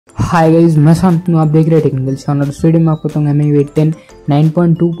Hi guys, मैं शांतनु, आप देख रहे हैं टेक्निकल चैनल। इस वीडियो में आपको बताऊंगा MIUI 10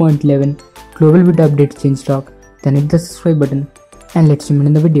 9.2.11 global beta update changelog। Then hit the subscribe button and let's jump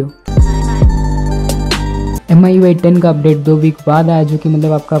into the video। MIUI 10 का अपडेट 2 वीक बाद आया, जो कि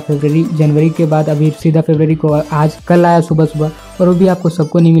मतलब आपका जनवरी के बाद अभी सीधा फरवरी को आज कल आया सुबह। और वो भी आपको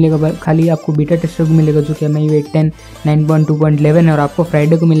सबको नहीं मिलेगा, खाली आपको बीटा टेस्टर को मिलेगा, जो कि MIUI 10 9.2.11 है। और आपको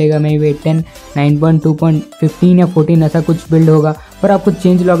फ्राइडे को मिलेगा MIUI 10 9.2.15 या 14 ऐसा कुछ बिल्ड होगा। पर आपको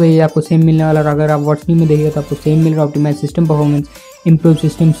चेंज लॉग है, आपको सेम मिलने वाला। और अगर आप वॉट्सनी में देखिएगा तो आपको सेम मिल रहा है। Optimise system performance, improve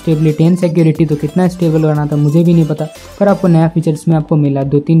system stability and security. तो कितना स्टेबल बना था मुझे भी नहीं पता, पर आपको नया फीचर्स में आपको मिला।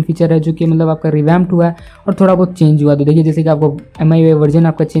 2-3 फीचर है जो कि मतलब आपका रिवैम्प्ड हुआ है और थोड़ा बहुत चेंज हुआ। तो देखिए, जैसे कि आपको MIUI वर्जन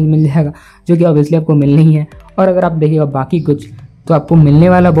आपका चेंज मिल जाएगा, जो कि ऑब्वियसली आपको मिलना ही है। और अगर आप देखिएगा बाकी कुछ, तो आपको मिलने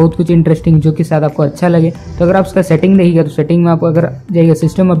वाला बहुत कुछ इंटरेस्टिंग, जो कि शायद आपको अच्छा लगे। तो अगर आप उसका सेटिंग देखिएगा तो सेटिंग में आपको अगर जाइएगा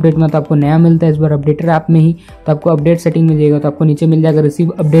सिस्टम अपडेट में, तो आपको नया मिलता है इस बार अपडेटर ऐप में ही। तो आपको अपडेट सेटिंग में जाइएगा तो आपको नीचे मिल जाएगा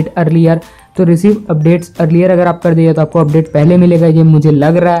रिसीव अपडेट अर्लियर। तो रिसीव अपडेट्स अर्लियर अगर आप कर दिए तो आपको अपडेट पहले मिलेगा। ये मुझे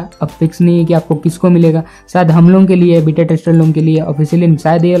लग रहा है, अब फिक्स नहीं है कि आपको किसको मिलेगा। शायद हम लोगों के लिए, बीटा टेस्टर लोगों के लिए ऑफिशियली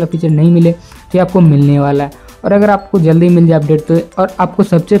शायद ये वाला फीचर नहीं मिले, तो आपको मिलने वाला है। और अगर आपको जल्दी मिल जाए अपडेट तो, और आपको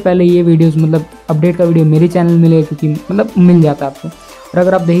सबसे पहले ये वीडियोस मतलब अपडेट का वीडियो मेरे चैनल में मिलेगा, क्योंकि मतलब मिल जाता है आपको। और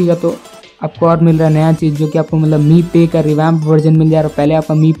अगर आप देखिएगा तो आपको और मिल रहा है नया चीज़, जो कि आपको मतलब मी पे का रिवैम्प वर्जन मिल जा रहा है। पहले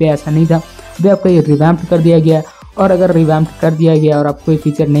आपका मी पे ऐसा नहीं था, अभी आपका ये रिवैम्प कर दिया गया। और अगर रिवैम्प कर दिया गया और आपको ये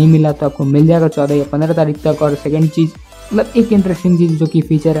फीचर नहीं मिला तो आपको मिल जाएगा 14 या 15 तारीख तक। और सेकंड चीज़, मतलब एक इंटरेस्टिंग चीज़ जो कि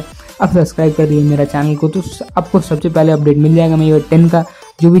फीचर है, आप सब्सक्राइब कर दिए मेरा चैनल को, तो आपको सबसे पहले अपडेट मिल जाएगा। MIUI 10 का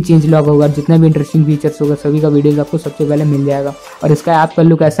जो भी चेंज लॉग होगा, जितना भी इंटरेस्टिंग फीचर्स होगा, सभी का वीडियोस आपको सबसे पहले मिल जाएगा। और इसका ऐप का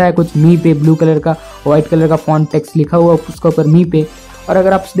लुक ऐसा है, कुछ मी पे ब्लू कलर का व्हाइट कलर का फॉन्ट टेक्स्ट लिखा हुआ उसके ऊपर मी पे। और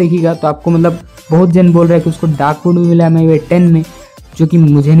अगर आप देखिएगा तो आपको मतलब बहुत जन बोल रहे हैं कि उसको डार्क मोड भी मिला है MIUI 10 में, जो कि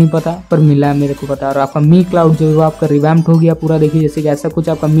मुझे नहीं पता, पर मिला है, मेरे को पता। और आपका मी क्लाउड जो है वो आपका रिवैम्प्ड हो गया पूरा। देखिए जैसे कि ऐसा कुछ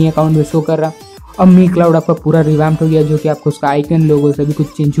आपका मी अकाउंट में शो कर रहा है। अब मी क्लाउड आपका पूरा रिवैम्प्ड हो गया, जो कि आपको उसका आइकन लोगो सभी कुछ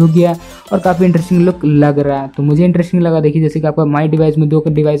चेंज हो गया और काफ़ी इंटरेस्टिंग लुक लग रहा है। तो मुझे इंटरेस्टिंग लगा। देखिए जैसे कि आपका माई डिवाइस में 2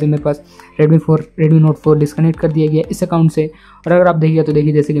 डिवाइस है मेरे पास, Redmi Note 4 डिस्कनेक्ट कर दिया गया इस अकाउंट से। और अगर आप देखिए तो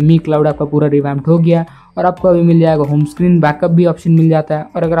देखिए जैसे कि मी क्लाउड आपका पूरा रिवैम्प्ड हो गया। और आपको अभी मिल जाएगा होम स्क्रीन बैकअप भी ऑप्शन मिल जाता है।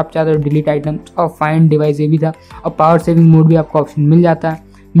 और अगर आप चाहते हो डिलीट आइटम्स और फाइंड डिवाइस, ये भी था। और पावर सेविंग मोड भी आपको ऑप्शन मिल जाता है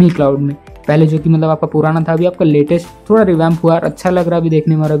मी क्लाउड में। पहले जो कि मतलब आपका पुराना था, अभी आपका लेटेस्ट थोड़ा रिवैम्प हुआ और अच्छा लग रहा है अभी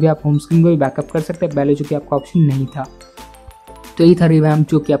देखने में। और अभी आप होम स्क्रीन को भी बैकअप कर सकते हैं, पहले जो कि आपका ऑप्शन नहीं था। तो यही था रिवैम्प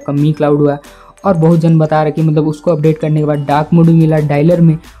जो कि आपका मी क्लाउड हुआ। और बहुत जन बता रहे कि मतलब उसको अपडेट करने के बाद डार्क मोड भी मिला डायलर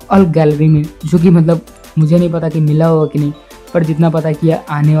में और गैलरी में, जो कि मतलब मुझे नहीं पता कि मिला होगा कि नहीं, पर जितना पता किया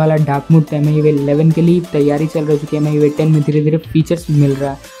आने वाला डार्क मोड MIUI 11 के लिए तैयारी चल रही है, जो कि MIUI 10 में धीरे धीरे फीचर्स मिल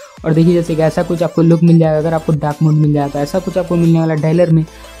रहा है। और देखिए जैसे कि ऐसा कुछ आपको लुक मिल जाएगा अगर आपको डार्क मोड मिल जाता है, ऐसा कुछ आपको मिलने वाला डायलर में।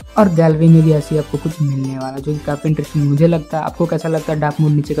 और गैलरी में भी ऐसे आपको कुछ मिलने वाला, जो कि काफ़ी इंटरेस्टिंग मुझे लगता है। आपको कैसा लगता है डार्क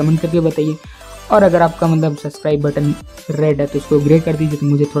मोड, नीचे कमेंट करके बताइए। और अगर आपका मतलब सब्सक्राइब बटन रेड है तो इसको ग्रे कर दीजिए, तो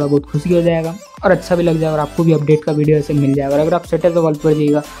मुझे थोड़ा बहुत खुशी हो जाएगा और अच्छा भी लग जाएगा। और आपको भी अपडेट का वीडियो ऐसे मिल जाएगा। और अगर आप सेटल वॉलपेपर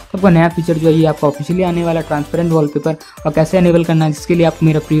जाइएगा तो आपका नया फीचर जो है ये आपका ऑफिशियली आने वाला ट्रांसपेरेंट वॉलपेपर, और कैसे एनेबल करना है जिसके लिए आप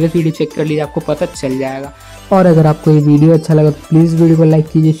मेरा प्रीवियस वीडियो चेक कर लीजिए, आपको पता चल जाएगा। और अगर आपको ये वीडियो अच्छा लगा तो प्लीज़ वीडियो को लाइक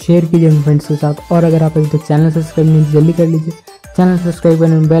कीजिए, शेयर कीजिए अपने फ्रेंड्स के साथ। और अगर आप अभी तक चैनल सब्सक्राइब नहीं जल्दी कर लीजिए, चैनल सब्सक्राइब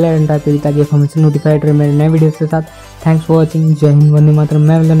करने बेल आइकन टाइप कीजिए, ताकि आप हमेशा नोटिफाइड रहे मेरे नए वीडियोस के साथ। Thanks for watching. जय हिंद, वंदे मातरम।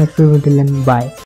 मैं मिलूंगा नेक्स्ट वीडियो में। बाय।